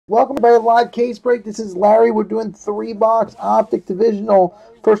Welcome to our live case break. This is Larry. We're doing 3-box Optic Divisional.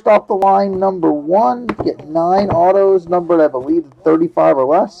 First off the line, number 1. Get 9 autos, numbered I believe 35 or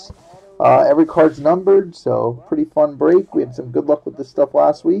less. Every card's numbered, so pretty fun break. We had some good luck with this stuff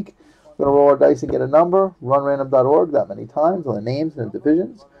last week. We're going to roll our dice and get a number. Runrandom.org that many times on the names and the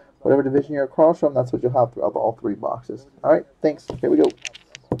divisions. Whatever division you're across from, that's what you'll have throughout all 3 boxes. All right, thanks. Here we go.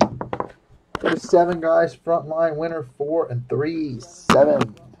 Go to 7, guys. Front line winner 4 and 3.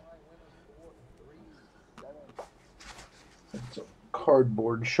 7. Some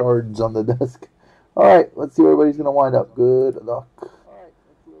cardboard shards on the desk. Alright, let's see where everybody's going to wind up. Good luck.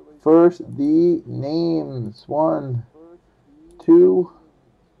 First, the names. 1, 2,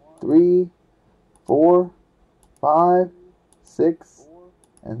 3, 4, 5, 6,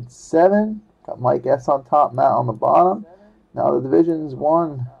 and 7. Got Mike S on top, Matt on the bottom. Now the divisions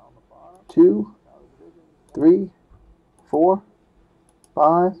 1, 2, 3, 4,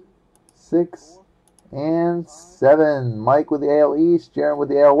 5, 6, and 7. Mike with the AL East, Jaron with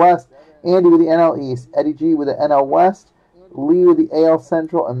the AL West, Andy with the NL East, Eddie G with the NL West, Lee with the AL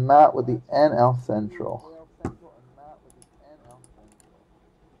Central, and Matt with the NL Central.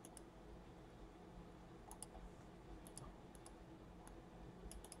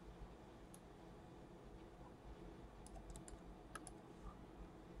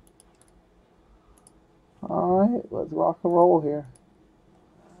 Alright, let's rock and roll here.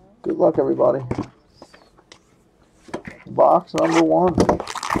 Good luck, everybody. Box number 1.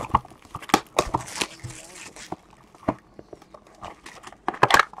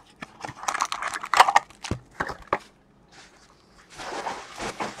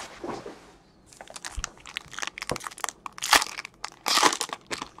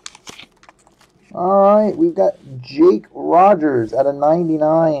 Alright, we've got Jake Rogers at a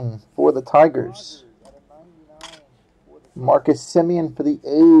 99 for the Tigers. Marcus Semien for the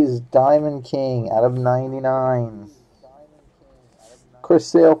A's, Diamond King out of 99. Chris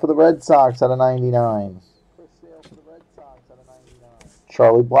Sale for the Red Sox out of 99.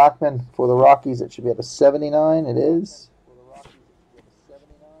 Charlie Blackmon for the Rockies. It should be at a 79. It is.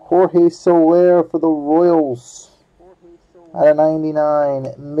 Jorge Soler for the Royals out of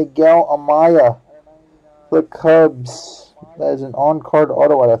 99. Miguel Amaya for the Cubs. That is an on-card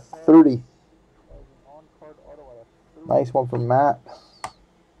auto out of 30. Nice one from Matt.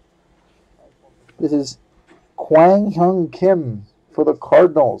 This is Kwang Hyun Kim for the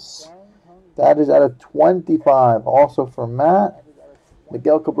Cardinals. That is out of 25. Also for Matt.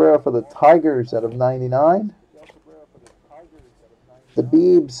 Miguel Cabrera for the Tigers out of 99. The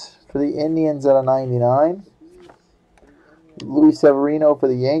Beebs for the Indians out of 99. Luis Severino for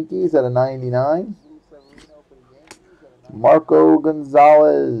the Yankees out of 99. Marco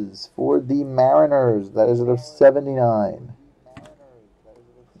Gonzalez for the Mariners. That is out of 79.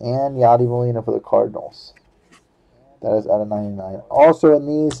 And Yadi Molina for the Cardinals. That is out of 99. Also in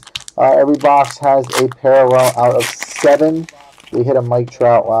these, every box has a parallel out of 7. We hit a Mike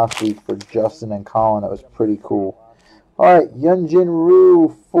Trout last week for Justin and Colin. That was pretty cool. Alright, Hyunjin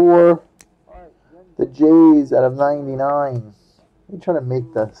Ryu for the Jays out of 99. Let me try to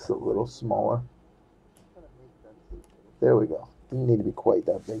make this a little smaller. There we go. Didn't need to be quite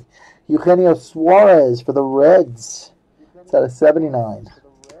that big. Eugenio Suarez for the Reds. It's out of 79.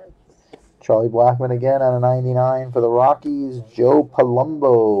 Charlie Blackmon again out of 99 for the Rockies. Joe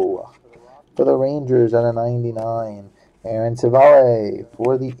Palumbo for the Rangers out of 99. Aaron Civale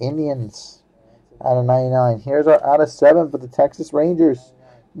for the Indians out of 99. Here's our out of 7 for the Texas Rangers.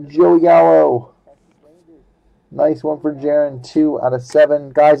 Joe Gallo. Nice one for Jaron. 2 out of 7.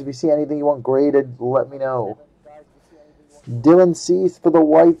 Guys, if you see anything you want graded, let me know. Dylan Cease for the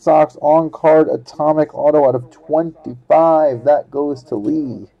White Sox on-card atomic auto out of 25. That goes to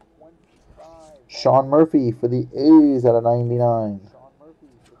Lee. Sean Murphy for the A's out of 99.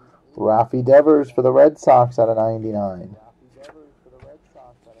 Rafi Devers for the Red Sox out of 99.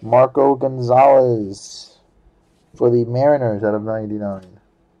 Marco Gonzalez for the Mariners out of 99.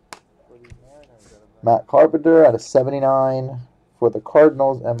 Matt Carpenter out of 79 for the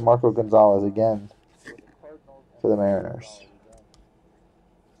Cardinals, and Marco Gonzalez again for the Mariners.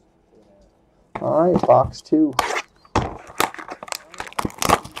 Alright, box 2.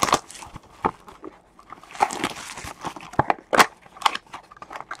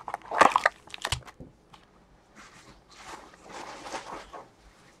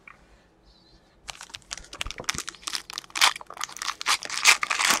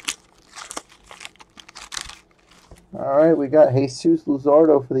 Alright, we got Jesus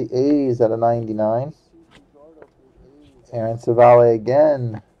Luzardo for the A's out of 99. Aaron Civale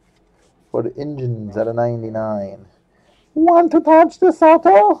again for the Indians out of 99. Want to touch the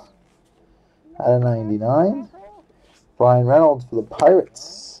Soto? Out of 99. Brian Reynolds for the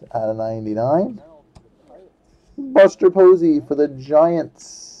Pirates. Out of 99. Buster Posey for the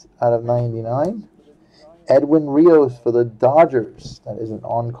Giants. Out of 99. Edwin Rios for the Dodgers. That is an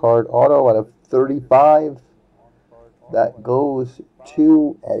on-card auto out of 35. That goes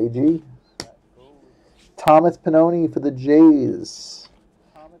to Eddie G. Thomas Pannone for the Jays.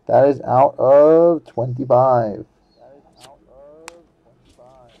 That is out of 25.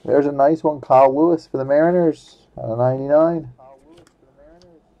 There's a nice one. Kyle Lewis for the Mariners. Out of 99.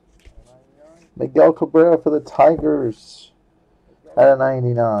 Miguel Cabrera for the Tigers. Out of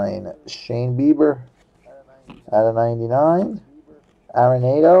 99. Shane Bieber. Out of 99.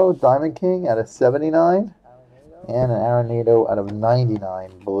 Arenado, Diamond King, out of 79. And an Arenado out of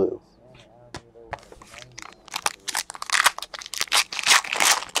 99, blue.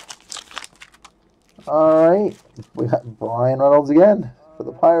 Alright, we got Brian Reynolds again for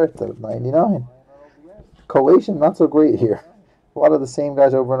the Pirates out of 99. Collation, not so great here. A lot of the same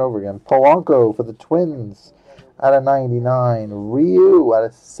guys over and over again. Polanco for the Twins out of 99. Ryu out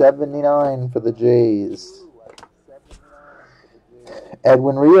of 79 for the Jays.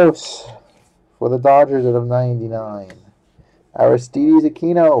 Edwin Rios for the Dodgers out of 99. Aristides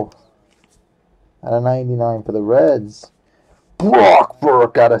Aquino out of 99 for the Reds. Brock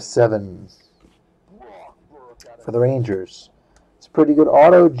Burke out of 7 for the Rangers. It's a pretty good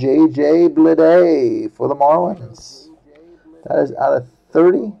auto. J.J. Bleday for the Marlins. That is out of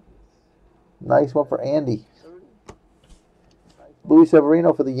 30. Nice one for Andy. Luis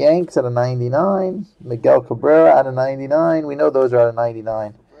Severino for the Yanks out of 99. Miguel Cabrera out of 99. We know those are out of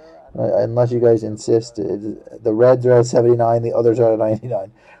 99. Unless you guys insist. The Reds are out of 79. The others are out of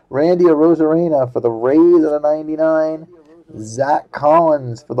 99. Randy Arozarena for the Rays out of 99. Zach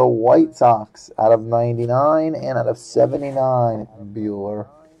Collins for the White Sox out of 99 and out of 79. Bueller.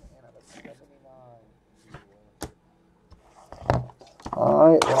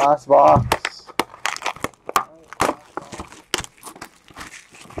 Alright, last box.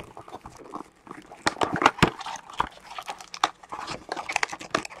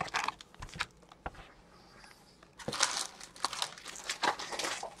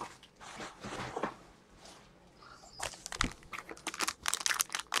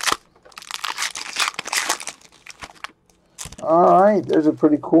 Alright, there's a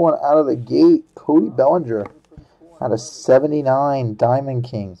pretty cool one out of the gate. Cody Bellinger out of 79, Diamond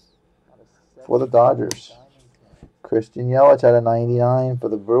King for the Dodgers. Christian Yelich out of 99 for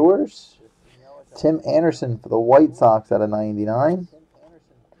the Brewers. Tim Anderson for the White Sox out of 99.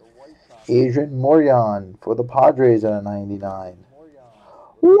 Adrian Morejon for the Padres out of 99.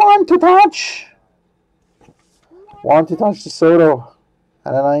 Want to touch the Soto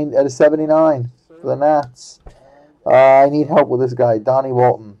out of 79 for the Nats. I need help with this guy, Donnie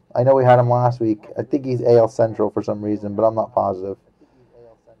Walton. I know we had him last week. I think he's AL Central for some reason, but I'm not positive.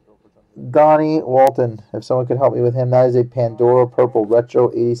 Donnie Walton, if someone could help me with him, that is a Pandora Purple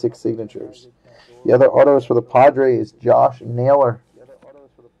Retro 86 Signatures. The other autos for the Padres, Josh Naylor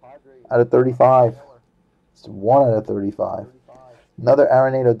out of 35. It's 1 out of 35. Another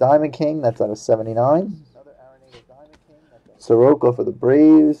Arenado Diamond King, that's out of 79. Soroka for the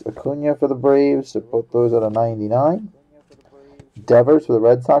Braves, Acuna for the Braves, so both those out of 99. Devers for the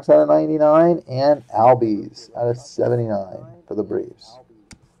Red Sox out of 99, and Albies out of 79 for the Braves.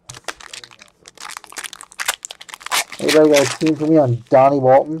 Anybody got a team for me on Donnie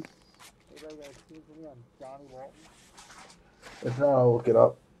Walton? If not, I'll look it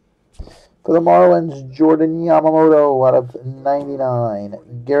up. For the Marlins, Jordan Yamamoto out of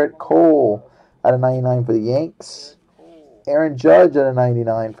 99. Garrett Cole out of 99 for the Yanks. Aaron Judge out of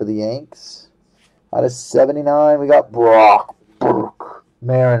 99 for the Yanks. Out of 79, we got Brock Burke.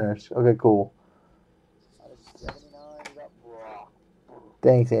 Mariners. Okay, cool.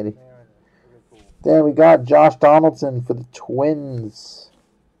 Thanks, Andy. Then we got Josh Donaldson for the Twins.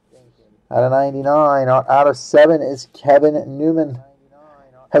 Out of 99. Out of 7 is Kevin Newman.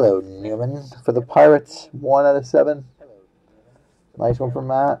 Hello, Newman. For the Pirates, 1 out of 7. Nice one from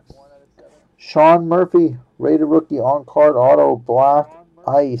Matt. Sean Murphy, rated rookie on-card auto, black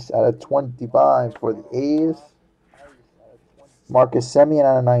ice out of 25 for the A's. Marcus Semien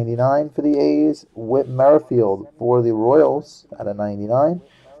out of 99 for the A's. Whit Merrifield for the Royals out of 99.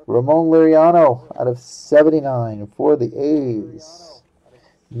 Ramon Liriano out of 79 for the A's.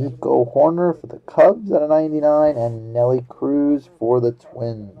 Nico Horner for the Cubs out of 99. And Nelly Cruz for the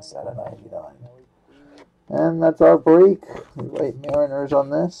Twins out of 99. And that's our break. We write Mariners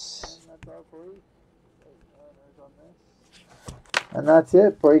on this. And that's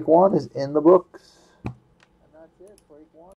it. Break 1 is in the books.